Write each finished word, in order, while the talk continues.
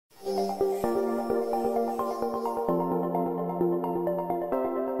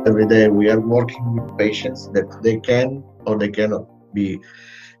Every day we are working with patients that they can or they cannot be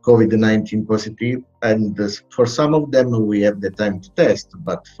COVID-19 positive, and for some of them we have the time to test,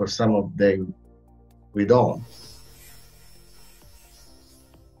 but for some of them we don't.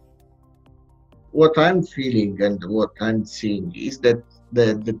 What I'm feeling and what I'm seeing is that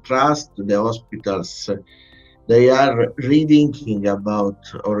the trust the hospitals they are rethinking about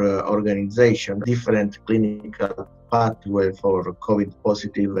our organization, different clinical pathway for COVID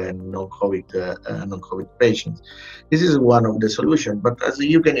positive and non-COVID patients. This is one of the solutions, but as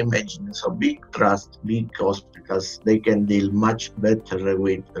you can imagine, so big trust, big hospitals, they can deal much better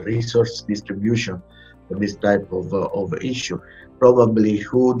with resource distribution for this type of issue. Probably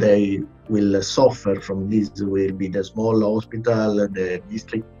who they will suffer from this will be the small hospital, the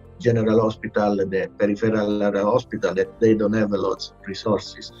district general hospital, the peripheral hospital, that they don't have a lot of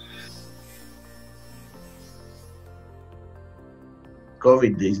resources.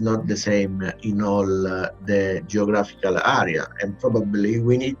 COVID is not the same in all the geographical area, and probably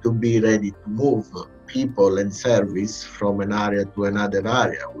we need to be ready to move people and service from an area to another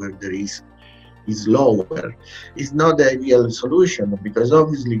area where the risk is lower. It's not the ideal solution, because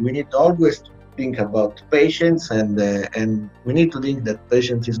obviously we need always to think about patients, and we need to think that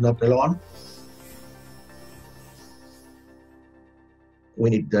patient is not alone. We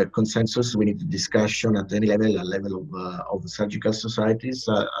need the consensus, we need the discussion at any level, a level of surgical societies,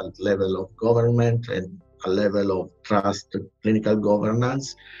 at level of government, and a level of trust, clinical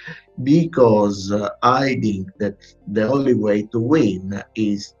governance, because I think that the only way to win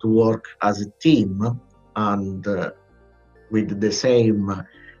is to work as a team and with the same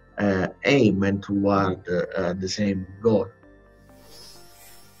aim and toward the same goal.